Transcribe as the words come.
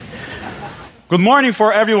Good morning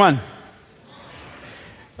for everyone.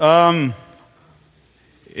 It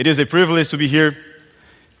is a privilege to be here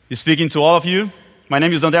speaking to all of you. My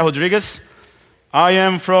name is André Rodrigues. I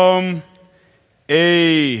am from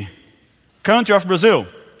a country of Brazil.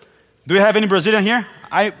 Do we have any Brazilian here?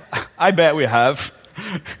 I bet we have.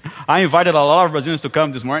 I invited a lot of Brazilians to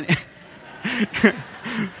come this morning.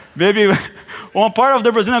 Maybe one part of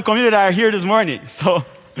the Brazilian community are here this morning. So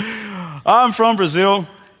I'm from Brazil.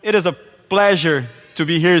 It is a pleasure to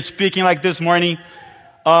be here speaking like this morning.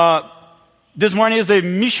 This morning is a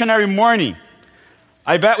missionary morning.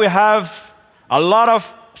 I bet we have a lot of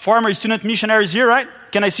former student missionaries here, right?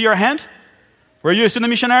 Can I see your hand? Were you a student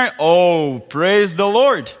missionary? Oh, praise the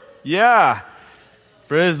Lord. Yeah,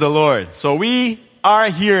 praise the Lord. So we are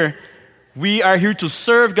here to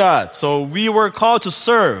serve God. So we were called to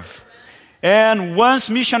serve. And once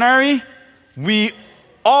missionary, we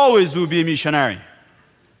always will be a missionary,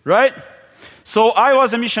 right? So I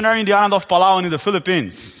was a missionary in the island of Palau in the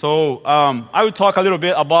Philippines. So I will talk a little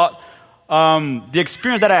bit about the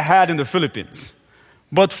experience that I had in the Philippines.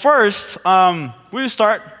 But first, we'll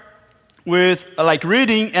start with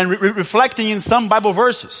reading and reflecting in some Bible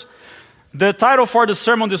verses. The title for the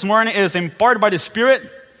sermon this morning is Empowered by the Spirit,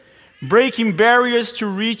 Breaking Barriers to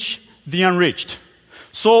Reach the Unreached.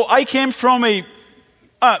 So I came from a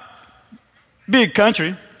big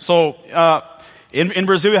country. So in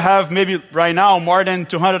Brazil, we have maybe right now more than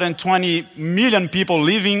 220 million people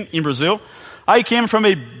living in Brazil. I came from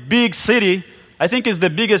a big city. I think it's the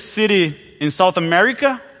biggest city in South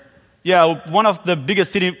America. Yeah, one of the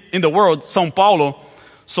biggest cities in the world, São Paulo.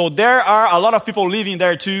 So there are a lot of people living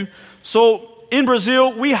there too. So in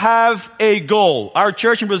Brazil, we have a goal. Our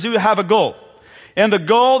church in Brazil, we have a goal. And the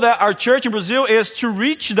goal that our church in Brazil is to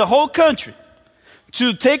reach the whole country,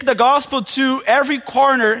 to take the gospel to every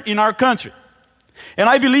corner in our country. And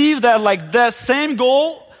I believe that that same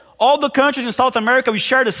goal, all the countries in South America, we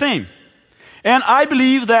share the same. And I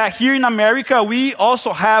believe that here in America, we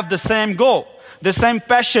also have the same goal, the same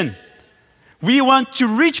passion. We want to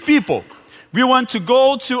reach people. We want to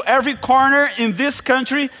go to every corner in this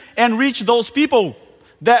country and reach those people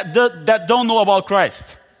that don't know about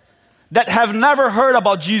Christ, that have never heard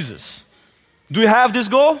about Jesus. Do we have this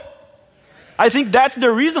goal? I think that's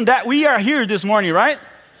the reason that we are here this morning, right?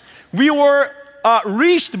 We were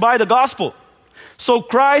reached by the gospel. So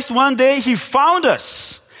Christ, one day, He found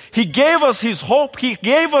us. He gave us His hope. He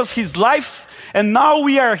gave us His life. And now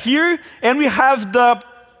we are here and we have the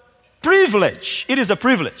privilege. It is a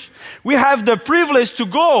privilege. We have the privilege to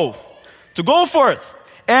go forth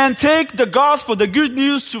and take the gospel, the good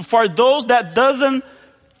news for those that doesn't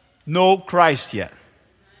know Christ yet.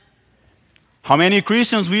 How many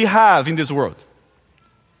Christians we have in this world?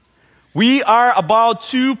 We are about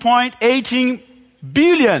 2.18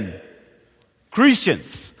 billion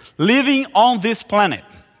Christians living on this planet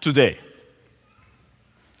today.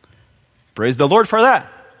 Praise the Lord for that.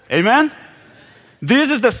 Amen?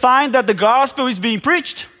 This is the sign that the gospel is being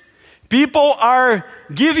preached. People are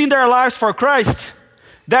giving their lives for Christ.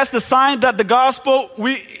 That's the sign that the gospel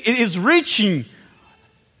is reaching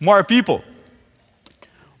more people.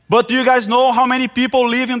 But do you guys know how many people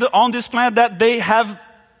live on this planet that they have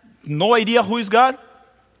no idea who is God?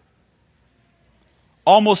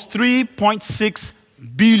 Almost 3.6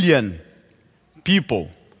 billion people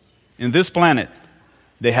in this planet,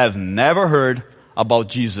 they have never heard about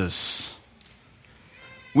Jesus.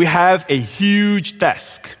 We have a huge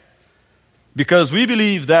task because we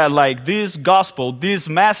believe that this gospel, this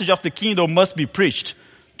message of the kingdom must be preached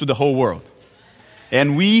to the whole world.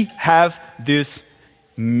 And we have this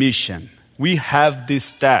mission. We have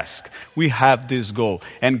this task. We have this goal.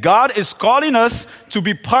 And God is calling us to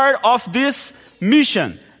be part of this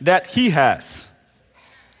mission that He has.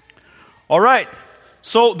 All right.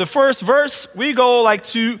 So the first verse, we go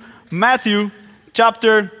to Matthew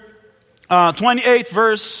chapter 28,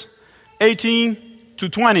 verse 18 to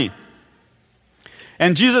 20.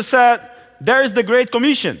 And Jesus said, there is the Great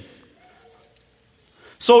Commission.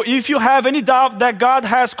 So if you have any doubt that God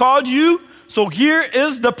has called you, so here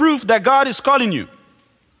is the proof that God is calling you.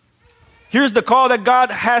 Here's the call that God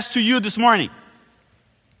has to you this morning.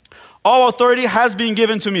 All authority has been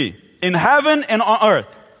given to me in heaven and on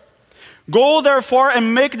earth. Go therefore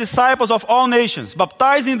and make disciples of all nations,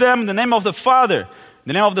 baptizing them in the name of the Father, in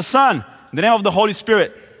the name of the Son, in the name of the Holy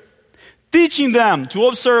Spirit, teaching them to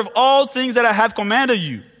observe all things that I have commanded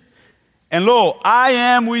you. And lo, I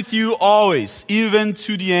am with you always, even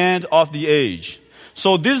to the end of the age.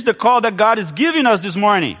 So this is the call that God is giving us this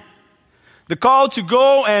morning. The call to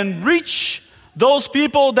go and reach those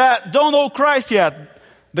people that don't know Christ yet.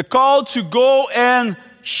 The call to go and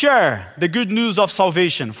share the good news of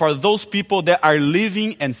salvation for those people that are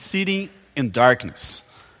living and sitting in darkness.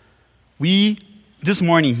 This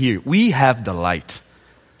morning here, we have the light.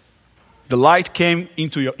 The light came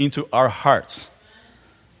into our hearts.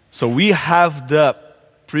 So we have the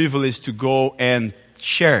privilege to go and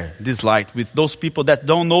share this light with those people that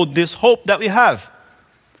don't know this hope that we have.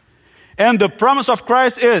 And the promise of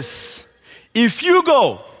Christ is, if you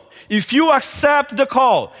go, if you accept the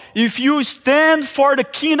call, if you stand for the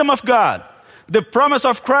kingdom of God, the promise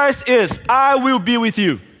of Christ is, I will be with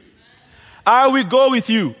you. I will go with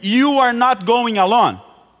you. You are not going alone.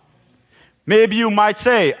 Maybe you might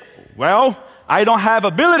say, well, I don't have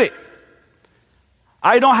ability.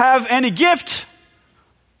 I don't have any gift.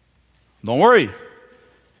 Don't worry.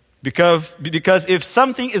 Because if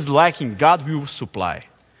something is lacking, God will supply.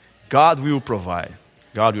 God will provide.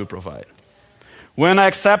 God will provide. When I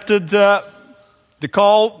accepted the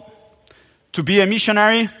call to be a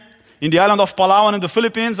missionary in the island of Palawan in the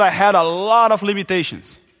Philippines, I had a lot of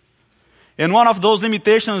limitations. And one of those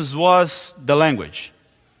limitations was the language.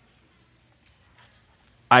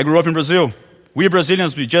 I grew up in Brazil. We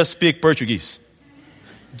Brazilians, we just speak Portuguese.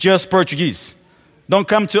 Just Portuguese. Don't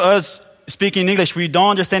come to us speaking English. We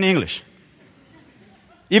don't understand English.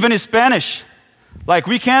 Even in Spanish, like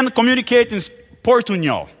we can communicate in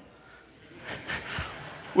Portuñol.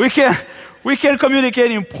 We can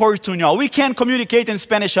communicate in Portuñol. We can communicate in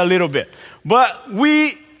Spanish a little bit. But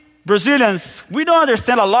we Brazilians, we don't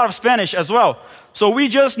understand a lot of Spanish as well. So we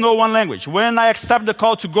just know one language. When I accepted the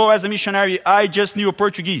call to go as a missionary, I just knew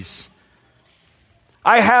Portuguese.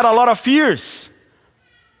 I had a lot of fears.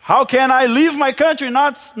 How can I leave my country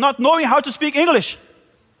not knowing how to speak English?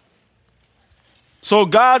 So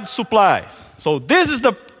God supplies. So this is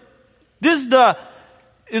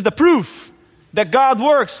the proof that God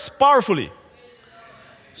works powerfully.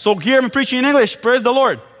 So here I'm preaching in English. Praise the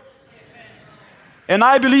Lord. And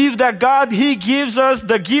I believe that God, He gives us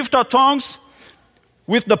the gift of tongues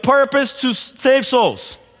with the purpose to save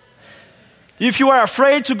souls. If you are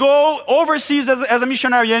afraid to go overseas as a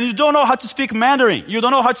missionary and you don't know how to speak Mandarin, you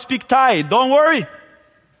don't know how to speak Thai, don't worry.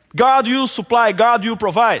 God will supply, God will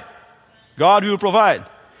provide. God will provide.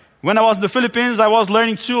 When I was in the Philippines, I was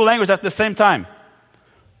learning 2 languages at the same time.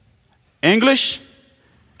 English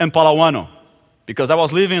and Palawano. Because I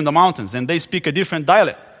was living in the mountains and they speak a different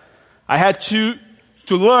dialect. I had to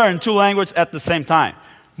learn 2 languages at the same time.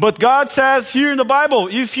 But God says here in the Bible,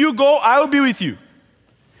 if you go, I will be with you.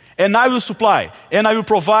 And I will supply. And I will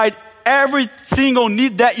provide every single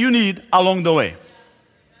need that you need along the way.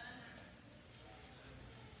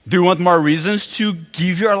 Do you want more reasons to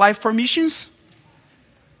give your life for missions?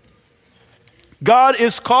 God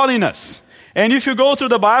is calling us. And if you go through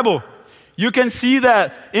the Bible, you can see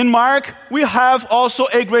that in Mark, we have also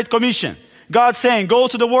a great commission. God saying, go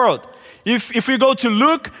to the world. If we go to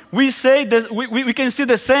Luke, we say that we can see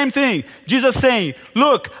the same thing. Jesus saying,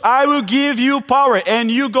 look, I will give you power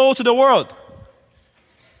and you go to the world.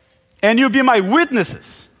 And you be my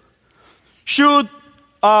witnesses. Should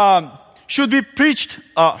be preached.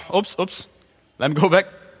 Oops. Let me go back.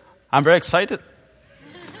 I'm very excited.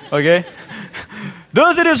 Okay.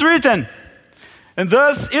 Thus it is written. And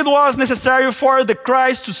thus it was necessary for the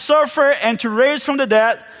Christ to suffer and to raise from the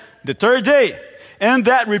dead the 3rd day. And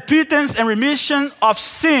that repentance and remission of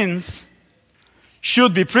sins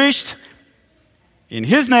should be preached in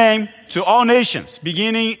His name to all nations,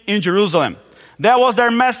 beginning in Jerusalem. That was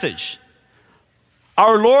their message.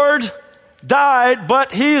 Our Lord died,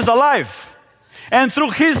 but He is alive. And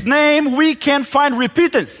through His name, we can find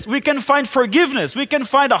repentance. We can find forgiveness. We can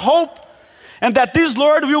find a hope. And that this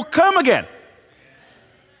Lord will come again.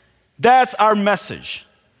 That's our message.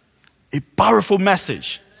 A powerful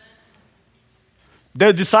message.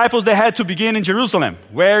 The disciples, they had to begin in Jerusalem.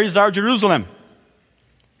 Where is our Jerusalem?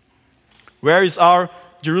 Where is our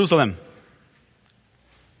Jerusalem?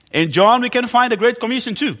 In John, we can find the Great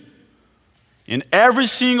Commission too. In every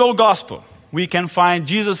single gospel, we can find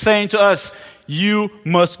Jesus saying to us, you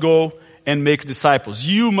must go and make disciples.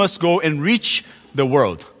 You must go and reach the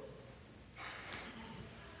world.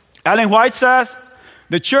 Ellen White says,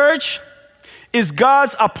 the church is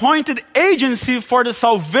God's appointed agency for the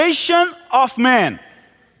salvation of man.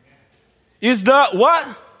 Is the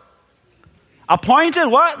what? Appointed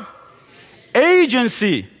what?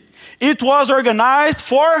 Agency. It was organized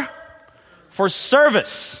for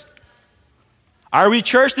service. Are we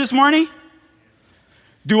church this morning?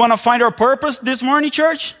 Do you want to find our purpose this morning,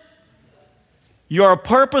 church? Your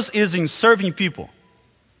purpose is in serving people.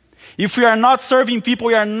 If we are not serving people,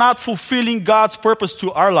 we are not fulfilling God's purpose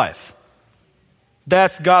to our life.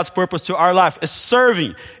 That's God's purpose to our life. It's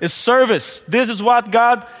serving. It's service. This is what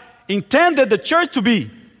God intended the church to be.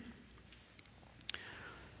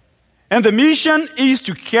 And the mission is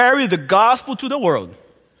to carry the gospel to the world.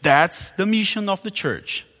 That's the mission of the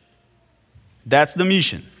church. That's the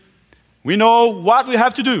mission. We know what we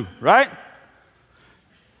have to do, right?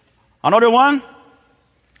 Another one.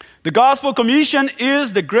 The Gospel Commission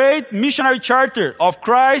is the great missionary charter of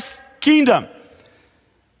Christ's kingdom.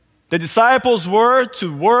 The disciples were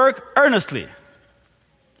to work earnestly.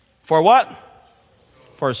 For what?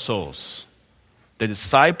 For souls. The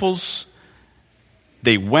disciples,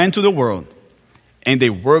 they went to the world and they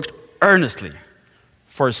worked earnestly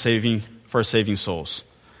for saving souls.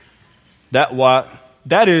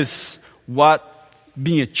 That is what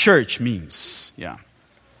being a church means. Yeah.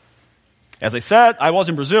 As I said, I was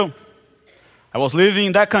in Brazil. I was living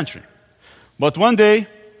in that country. But one day,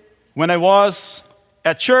 when I was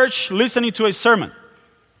at church listening to a sermon,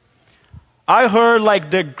 I heard like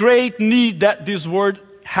the great need that this world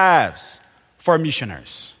has for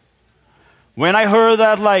missionaries. When I heard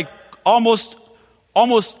that like almost,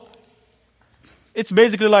 it's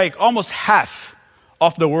basically like almost half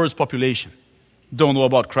of the world's population don't know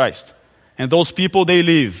about Christ. And those people, they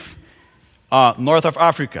live north of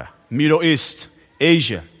Africa, Middle East,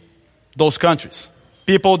 Asia, those countries.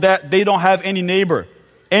 People that they don't have any neighbor,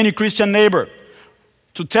 any Christian neighbor,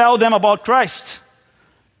 to tell them about Christ.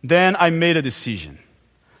 Then I made a decision.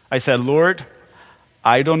 I said, Lord,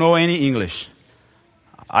 I don't know any English.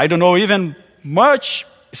 I don't know even much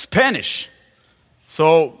Spanish.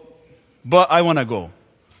 But I want to go.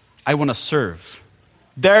 I want to serve.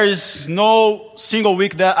 There is no single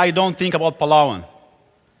week that I don't think about Palawan.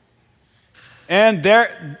 And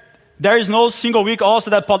there is no single week also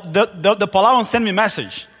that the Palawans send me a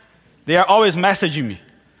message. They are always messaging me.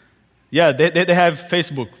 Yeah, they have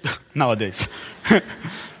Facebook nowadays.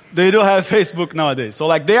 They do have Facebook nowadays. So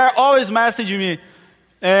like they are always messaging me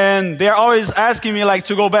and they are always asking me like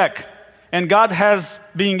to go back. And God has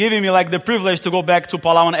been giving me like the privilege to go back to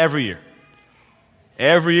Palawan every year.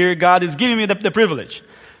 Every year God is giving me the privilege.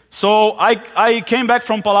 So I came back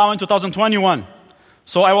from Palawan in 2021.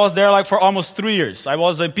 So I was there like for almost 3 years. I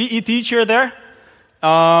was a PE teacher there.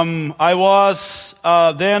 I was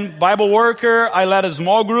then Bible worker. I led a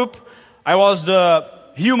small group. I was the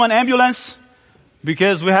human ambulance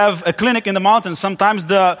because we have a clinic in the mountains. Sometimes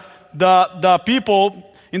the people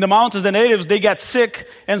in the mountains, the natives, they get sick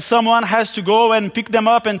and someone has to go and pick them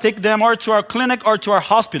up and take them or to our clinic or to our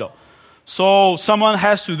hospital. So someone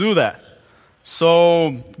has to do that.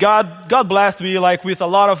 So God blessed me like with a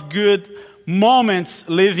lot of good moments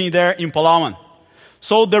living there in Palawan.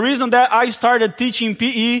 So the reason that I started teaching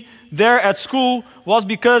PE there at school was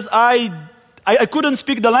because I couldn't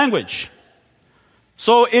speak the language.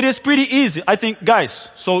 So it is pretty easy, I think, guys.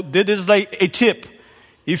 So this is like a tip.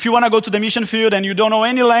 If you want to go to the mission field and you don't know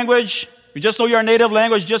any language, you just know your native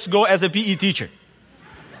language, just go as a PE teacher.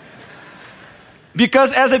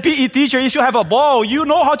 Because as a PE teacher, if you have a ball, you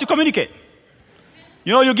know how to communicate.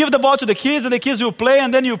 You know, you give the ball to the kids and the kids will play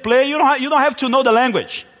and then you play. You don't have to know the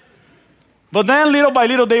language. But then little by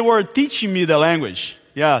little, they were teaching me the language.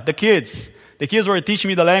 Yeah, the kids were teaching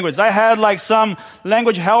me the language. I had like some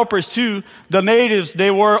language helpers too. The natives,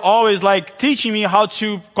 they were always like teaching me how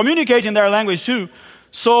to communicate in their language too.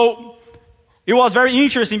 So it was very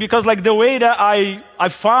interesting because like the way that I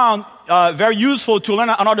found very useful to learn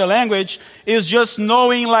another language is just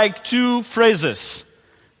knowing like 2 phrases.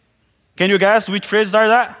 Can you guess which phrases are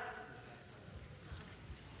that?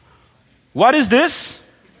 What is this?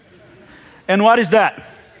 And what is that?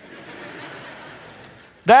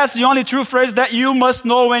 That's the only true phrase that you must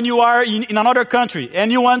know when you are in another country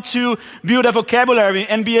and you want to build a vocabulary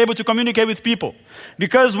and be able to communicate with people.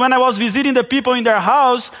 Because when I was visiting the people in their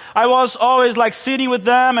house, I was always like sitting with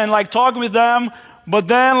them and like talking with them, but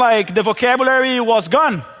then like the vocabulary was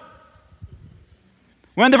gone.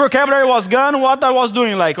 When the vocabulary was gone, what I was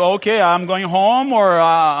doing, like, okay, I'm going home, or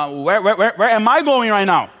where am I going right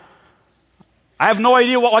now? I have no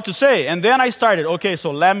idea what to say. And then I started, okay,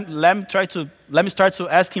 so let me start to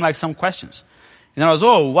asking like some questions. And I was,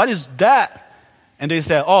 what is that? And they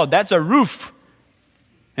said, that's a roof.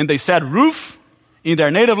 And they said roof in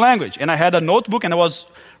their native language. And I had a notebook and I was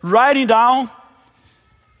writing down.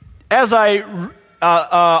 As I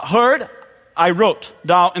heard, I wrote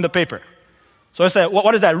down in the paper. So I said,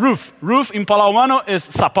 what is that? Roof. Roof in Palauano is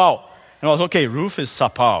sapau. And I was, okay, roof is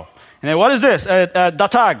sapau. And then what is this?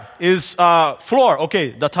 Datag is floor.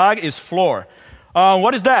 Okay, datag is floor.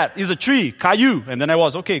 What is that? Is a tree, kayu. And then I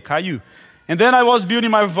was, okay, kayu. And then I was building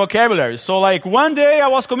my vocabulary. So like one day I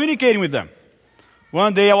was communicating with them.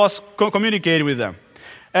 One day I was communicating with them.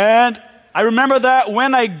 And I remember that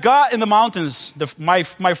when I got in the mountains,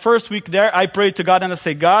 my first week there, I prayed to God and I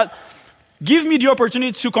said, God, give me the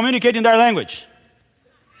opportunity to communicate in their language.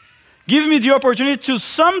 Give me the opportunity to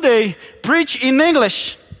someday preach in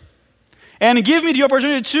English. And give me the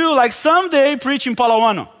opportunity to, like, someday preach in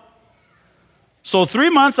Palauano. So 3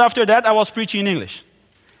 months after that, I was preaching in English.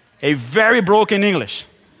 A very broken English.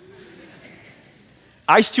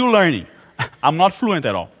 I'm still learning. I'm not fluent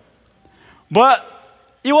at all. But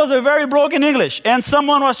it was a very broken English. And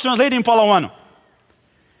someone was translating in Palauano.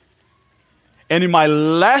 And in my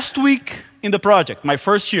last week in the project, my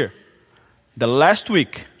first year, the last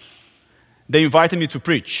week, they invited me to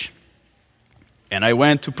preach. And I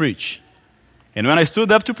went to preach. And when I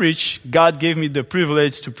stood up to preach, God gave me the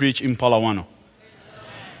privilege to preach in Palauano.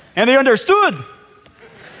 And they understood.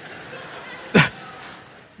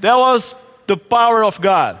 That was the power of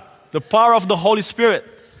God, the power of the Holy Spirit.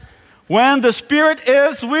 When the Spirit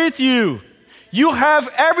is with you, you have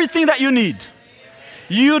everything that you need.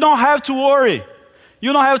 You don't have to worry.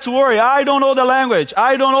 You don't have to worry. I don't know the language.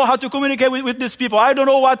 I don't know how to communicate with these people. I don't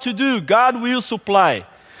know what to do. God will supply.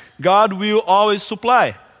 God will always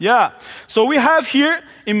supply. Yeah. So we have here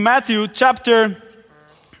in Matthew chapter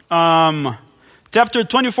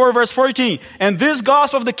 24, verse 14. And this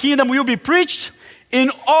gospel of the kingdom will be preached in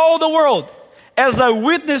all the world as a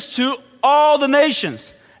witness to all the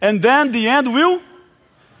nations. And then the end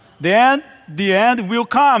will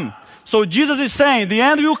come. So Jesus is saying the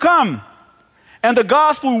end will come. And the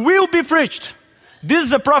gospel will be preached. This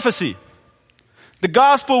is a prophecy. The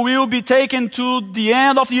gospel will be taken to the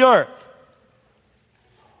end of the earth.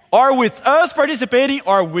 Or with us participating,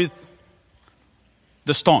 or with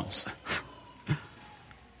the stones.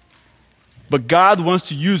 But God wants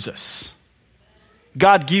to use us.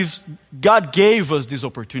 God gave us this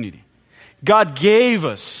opportunity. God gave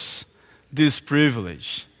us this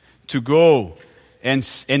privilege to go and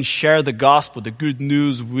share the gospel, the good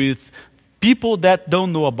news with people that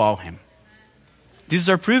don't know about Him. This is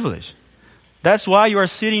our privilege. That's why you are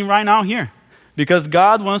sitting right now here. Because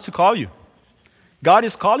God wants to call you. God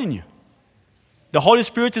is calling you. The Holy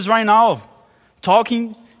Spirit is right now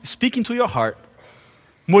talking, speaking to your heart,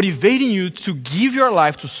 motivating you to give your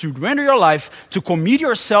life, to surrender your life, to commit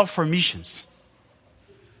yourself for missions.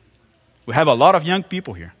 We have a lot of young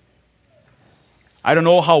people here. I don't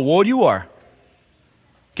know how old you are.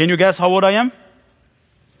 Can you guess how old I am?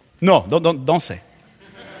 No, don't say.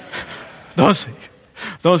 Don't say.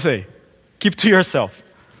 Don't say. Keep to yourself.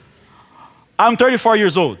 I'm 34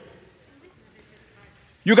 years old.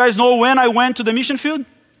 You guys know when I went to the mission field?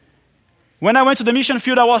 When I went to the mission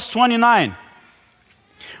field, I was 29.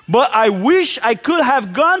 But I wish I could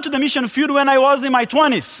have gone to the mission field when I was in my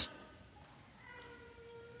 20s.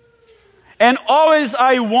 And always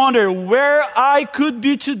I wonder where I could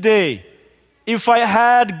be today if I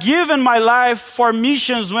had given my life for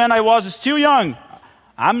missions when I was still young.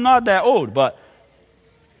 I'm not that old, but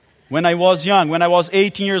when I was young, when I was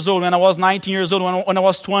 18 years old, when I was 19 years old, when I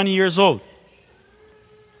was 20 years old.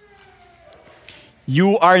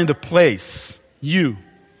 You are in the place, you,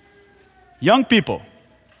 young people,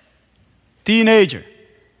 teenager,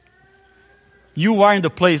 you are in the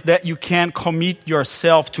place that you can commit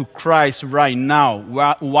yourself to Christ right now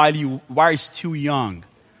while you are still young.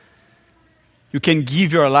 You can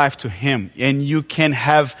give your life to Him and you can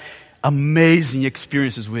have amazing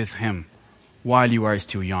experiences with Him while you are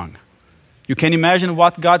still young. You can imagine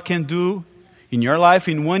what God can do in your life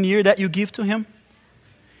in 1 year that you give to Him?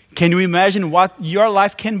 Can you imagine what your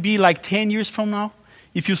life can be like 10 years from now?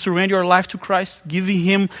 If you surrender your life to Christ, giving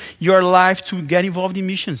Him your life to get involved in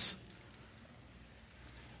missions.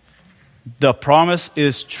 The promise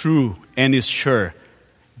is true and is sure.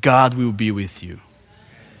 God will be with you.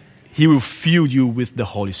 He will fill you with the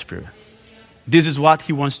Holy Spirit. This is what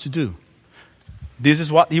He wants to do. This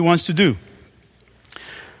is what He wants to do.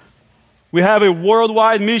 We have a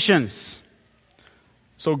worldwide missions.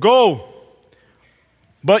 So go.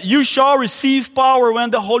 But you shall receive power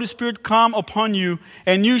when the Holy Spirit come upon you,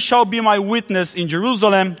 and you shall be my witness in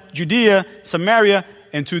Jerusalem, Judea, Samaria,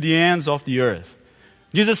 and to the ends of the earth.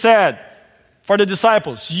 Jesus said for the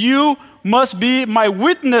disciples, you must be my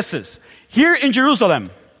witnesses here in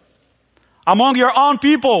Jerusalem, among your own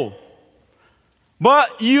people.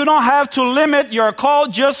 But you don't have to limit your call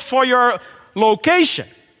just for your location,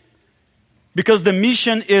 because the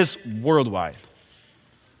mission is worldwide.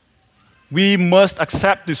 We must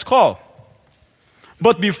accept this call.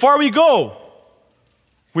 But before we go,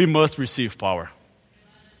 we must receive power.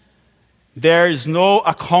 There is no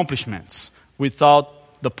accomplishments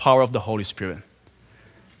without the power of the Holy Spirit.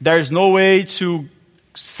 There is no way to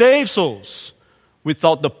save souls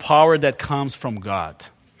without the power that comes from God.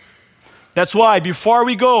 That's why before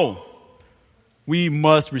we go, we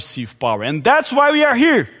must receive power. And that's why we are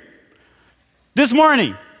here this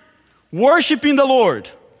morning, worshiping the Lord,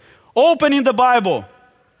 opening the Bible,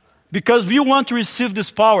 because we want to receive this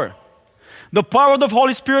power. The power of the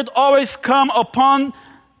Holy Spirit always comes upon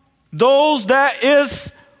those that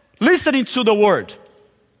is listening to the Word.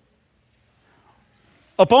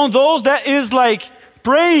 Upon those that is like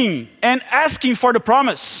praying and asking for the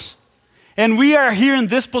promise. And we are here in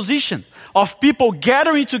this position of people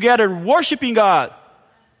gathering together, worshiping God.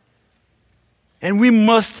 And we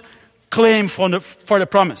must claim for the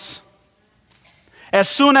promise. As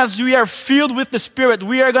soon as we are filled with the Spirit,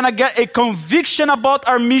 we are going to get a conviction about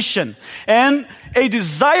our mission and a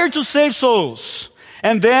desire to save souls.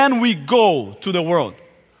 And then we go to the world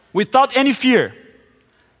without any fear,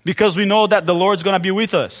 because we know that the Lord's going to be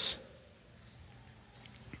with us.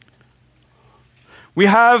 We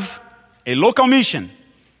have a local mission,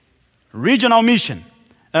 regional mission,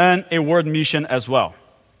 and a world mission as well.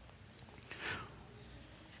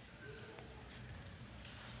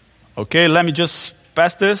 Okay, let me just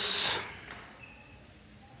pass this.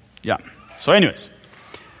 Yeah. So anyways,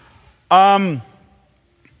 I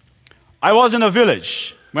was in a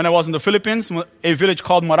village when I was in the Philippines, a village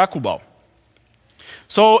called Maracubao.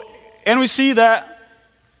 So, and we see that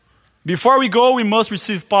before we go, we must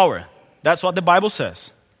receive power. That's what the Bible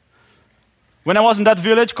says. When I was in that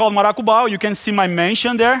village called Maracubao, you can see my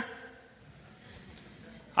mansion there.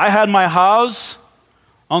 I had my house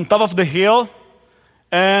on top of the hill,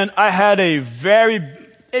 and I had a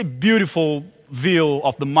beautiful view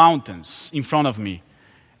of the mountains in front of me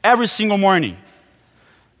every single morning.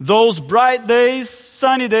 Those bright days,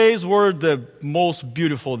 sunny days were the most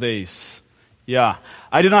beautiful days. Yeah,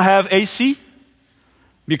 I did not have AC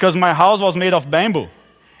because my house was made of bamboo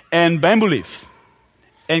and bamboo leaf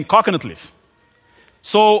and coconut leaf.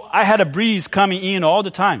 So I had a breeze coming in all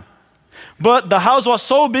the time. But the house was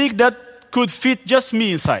so big that could fit just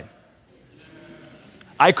me inside.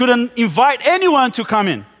 I couldn't invite anyone to come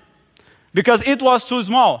in because it was too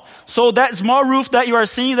small. So that small roof that you are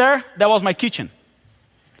seeing there, that was my kitchen.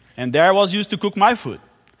 And there I was used to cook my food.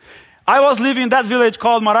 I was living in that village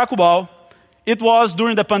called Maracubao. It was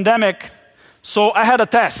during the pandemic, so I had a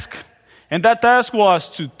task. And that task was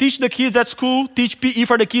to teach the kids at school, teach PE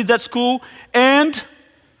for the kids at school, and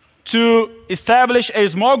to establish a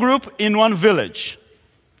small group in one village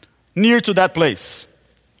near to that place.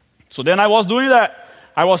 So then I was doing that.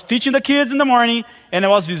 I was teaching the kids in the morning, and I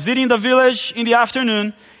was visiting the village in the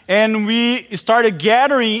afternoon, and we started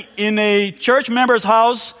gathering in a church member's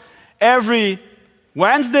house every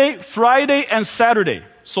Wednesday, Friday, and Saturday.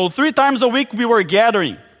 So 3 times a week we were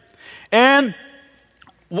gathering. And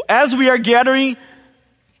as we are gathering,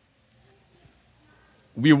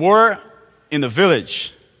 we were in the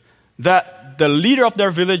village that the leader of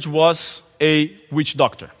their village was a witch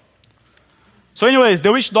doctor. So anyways,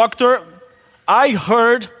 the witch doctor, I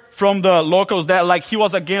heard from the locals that like he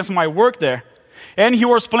was against my work there. And he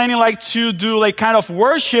was planning like to do like kind of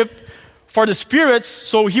worship for the spirits.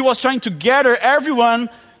 So he was trying to gather everyone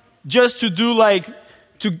just to do like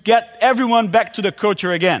to get everyone back to the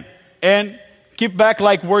culture again and keep back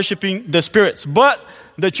like worshiping the spirits. But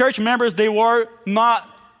the church members, they were not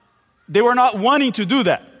wanting to do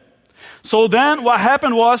that. So then what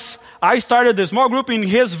happened was I started a small group in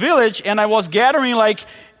his village, and I was gathering like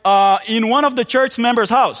in one of the church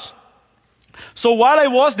members' house. So while I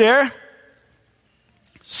was there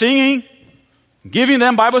singing, giving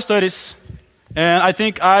them Bible studies, and I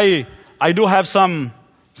think I do have some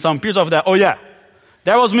pieces of that. Oh yeah.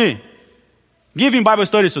 That was me, giving Bible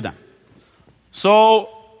studies to them. So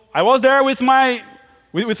I was there with my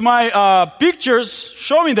pictures,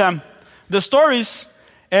 showing them the stories,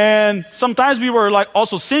 and sometimes we were like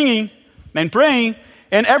also singing and praying.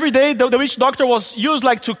 And every day the witch doctor was used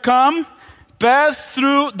like to come, pass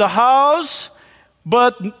through the house,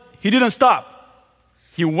 but he didn't stop.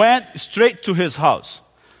 He went straight to his house.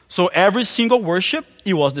 So every single worship,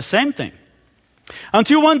 it was the same thing.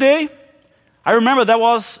 Until one day, I remember that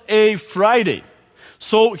was a Friday.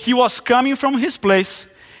 So he was coming from his place,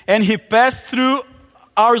 and he passed through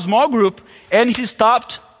our small group, and he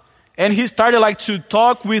stopped, and he started like to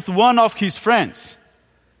talk with one of his friends.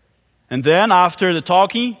 And then after the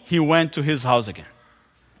talking, he went to his house again.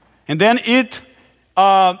 And then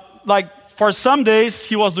like for some days,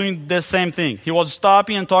 he was doing the same thing. He was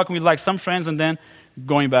stopping and talking with like some friends and then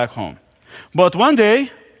going back home. But one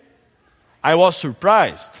day, I was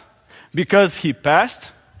surprised because he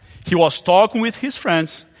passed, he was talking with his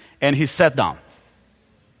friends, and he sat down.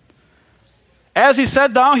 as he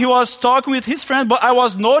sat down, he was talking with his friend, but I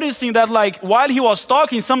was noticing that like while he was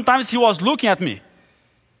talking, sometimes he was looking at me.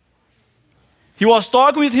 He was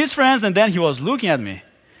talking with his friends and then he was looking at me.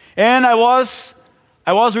 And I was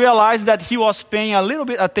realizing that he was paying a little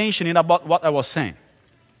bit attention in about what I was saying.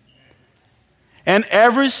 And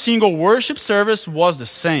every single worship service was the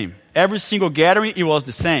same. Every single gathering, it was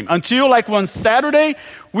the same. Until like one Saturday,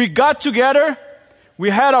 we got together. We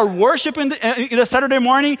had our worship in the Saturday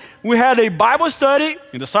morning. We had a Bible study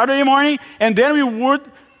in the Saturday morning. And then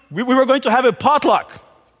we were going to have a potluck.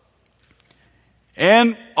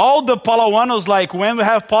 And all the Palawanos, like when we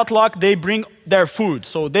have potluck, they bring their food.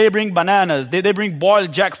 So they bring bananas, they bring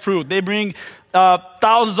boiled jackfruit, they bring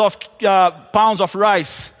thousands of pounds of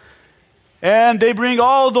rice. And they bring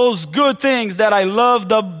all those good things that I love,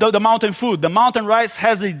 the mountain food. The mountain rice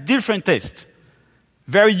has a different taste.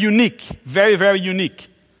 Very unique, very, very unique.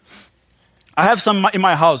 I have some in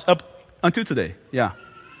my house up until today, yeah.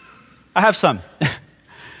 I have some.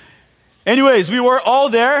 Anyways, we were all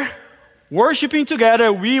there, worshiping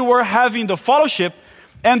together. We were having the fellowship,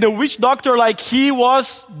 and the witch doctor, like he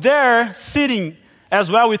was there sitting as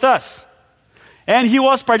well with us. And he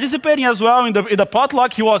was participating as well in the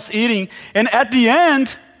potluck. He was eating. And at the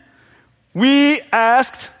end, we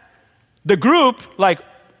asked the group, like,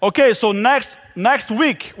 okay, so next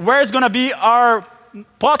week, where's going to be our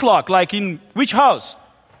potluck? Like in which house?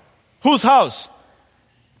 Whose house?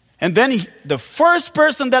 And then the first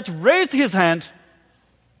person that raised his hand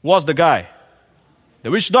was the guy, the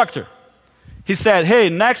witch doctor. He said, hey,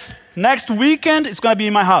 next weekend, it's going to be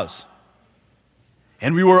in my house.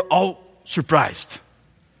 And we were all surprised.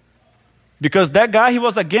 Because that guy, he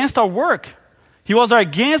was against our work. He was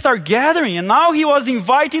against our gathering. And now he was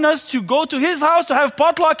inviting us to go to his house to have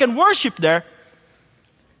potluck and worship there.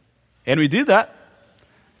 And we did that.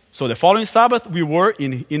 So the following Sabbath, we were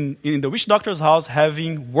in the witch doctor's house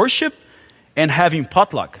having worship and having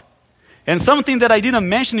potluck. And something that I didn't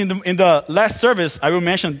mention in the last service, I will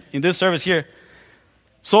mention in this service here.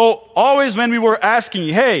 So always when we were asking,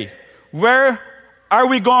 hey, where are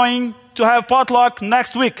we going to have potluck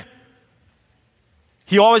next week?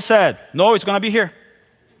 He always said, no, it's going to be here.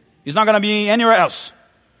 It's not going to be anywhere else.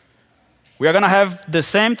 We are going to have the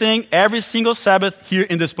same thing every single Sabbath here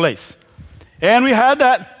in this place. And we had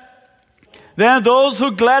that. Then those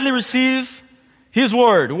who gladly received his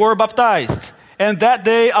word were baptized. And that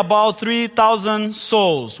day about 3,000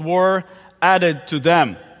 souls were added to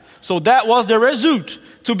them. So that was the result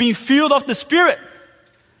to being filled of the Spirit.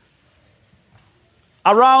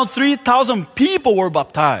 Around 3,000 people were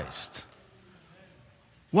baptized.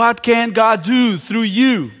 What can God do through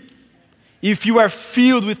you if you are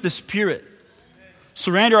filled with the Spirit?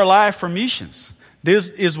 Surrender your life for missions. This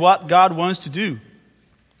is what God wants to do.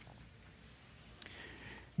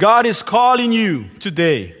 God is calling you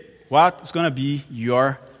today. What is going to be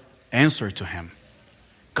your answer to Him?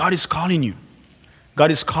 God is calling you. God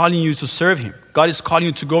is calling you to serve Him. God is calling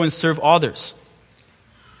you to go and serve others.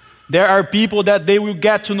 There are people that they will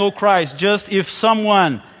get to know Christ just if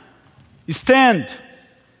someone stand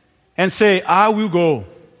and say, I will go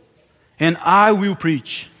and I will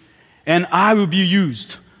preach and I will be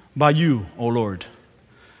used by you, O Lord.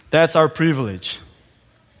 That's our privilege.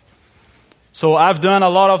 So I've done a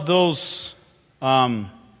lot of those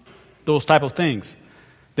type of things.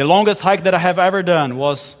 The longest hike that I have ever done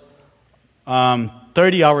was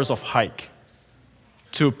 30 hours of hike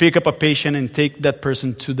to pick up a patient and take that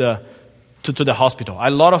person to the hospital. A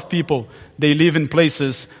lot of people, they live in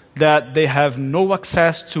places that they have no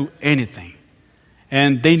access to anything.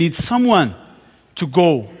 And they need someone to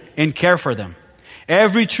go and care for them.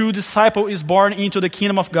 Every true disciple is born into the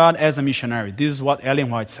kingdom of God as a missionary. This is what Ellen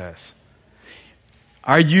White says.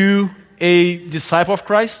 Are you a disciple of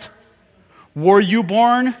Christ? Were you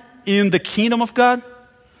born in the kingdom of God?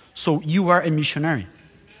 So you are a missionary.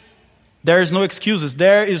 There is no excuses.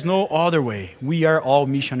 There is no other way. We are all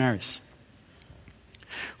missionaries.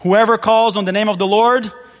 Whoever calls on the name of the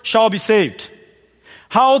Lord shall be saved.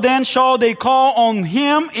 How then shall they call on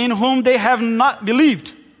him in whom they have not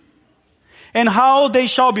believed? And how they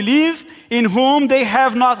shall believe in whom they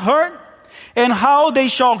have not heard? And how they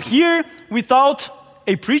shall hear without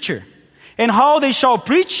a preacher? And how they shall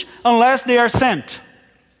preach unless they are sent?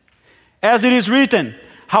 As it is written,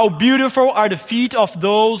 how beautiful are the feet of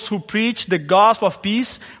those who preach the gospel of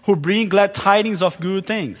peace, who bring glad tidings of good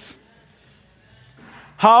things.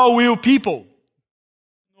 How will people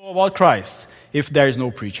know about Christ if there is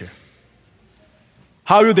no preacher?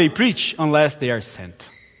 How will they preach unless they are sent?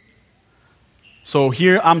 So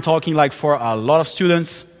here I'm talking like for a lot of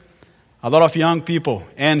students, a lot of young people.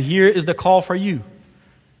 And here is the call for you.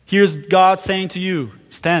 Here's God saying to you,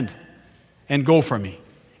 stand and go for me,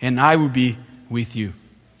 and I will be with you.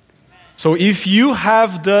 So if you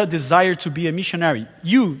have the desire to be a missionary,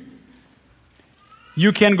 you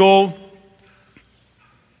can go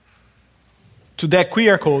to that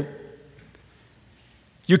QR code.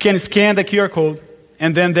 You can scan the QR code,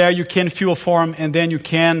 and then there you can fill a form, and then you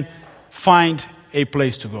can find a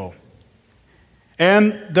place to go.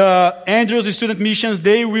 And the Andrews Student Missions,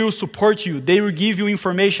 they will support you. They will give you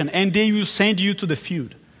information, and they will send you to the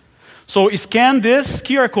field. So scan this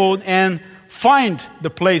QR code and find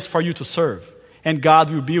the place for you to serve, and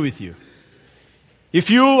God will be with you.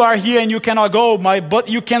 If you are here and you cannot go, but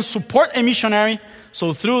you can support a missionary,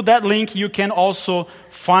 so through that link you can also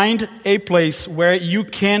find a place where you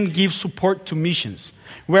can give support to missions,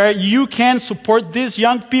 where you can support these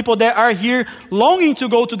young people that are here longing to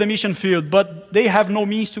go to the mission field, but they have no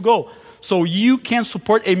means to go. So you can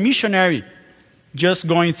support a missionary just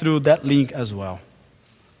going through that link as well.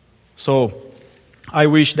 So I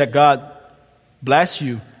wish that God bless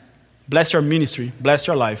you, bless your ministry, bless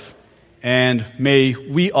your life, and may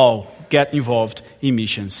we all get involved in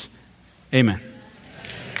missions. Amen.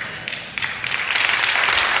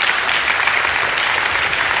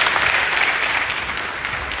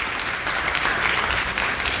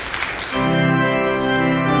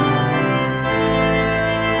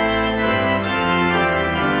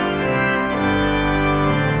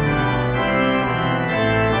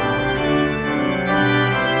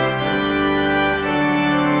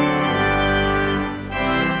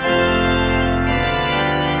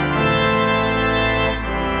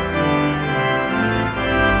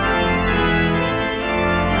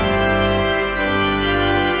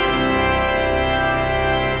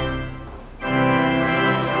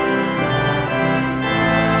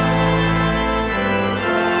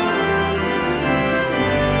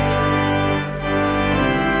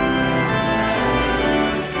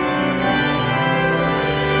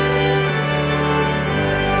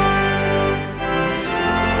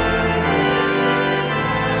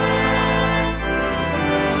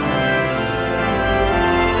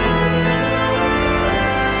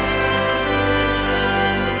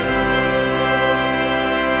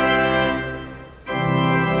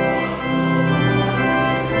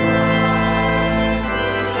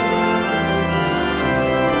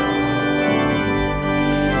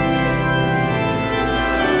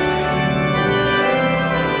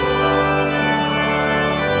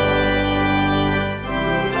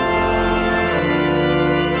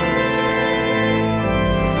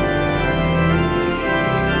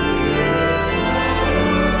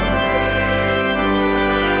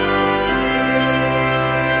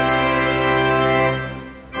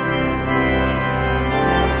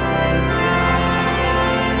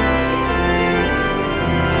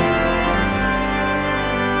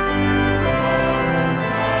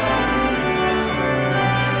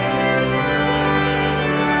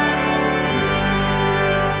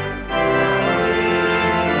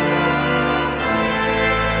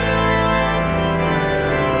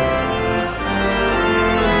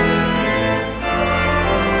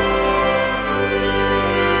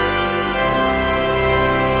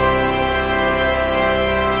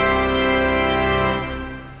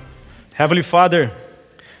 Heavenly Father,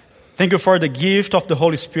 thank you for the gift of the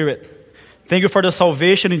Holy Spirit. Thank you for the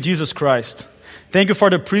salvation in Jesus Christ. Thank you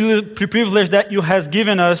for the privilege that you have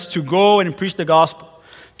given us to go and preach the gospel,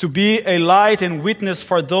 to be a light and witness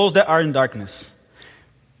for those that are in darkness.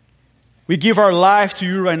 We give our life to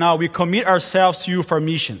you right now. We commit ourselves to you for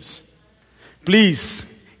missions. Please,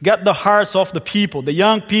 get the hearts of the people, the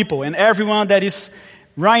young people, and everyone that is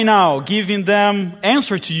right now giving them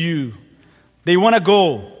answer to you. They want to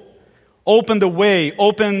go. Open the way,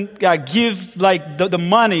 give the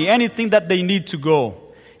money, anything that they need to go,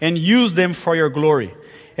 and use them for your glory.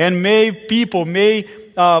 And may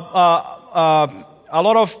a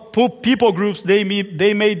lot of people groups, they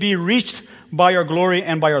may be reached by your glory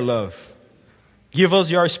and by your love. Give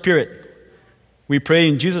us your Spirit. We pray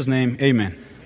in Jesus' name, amen.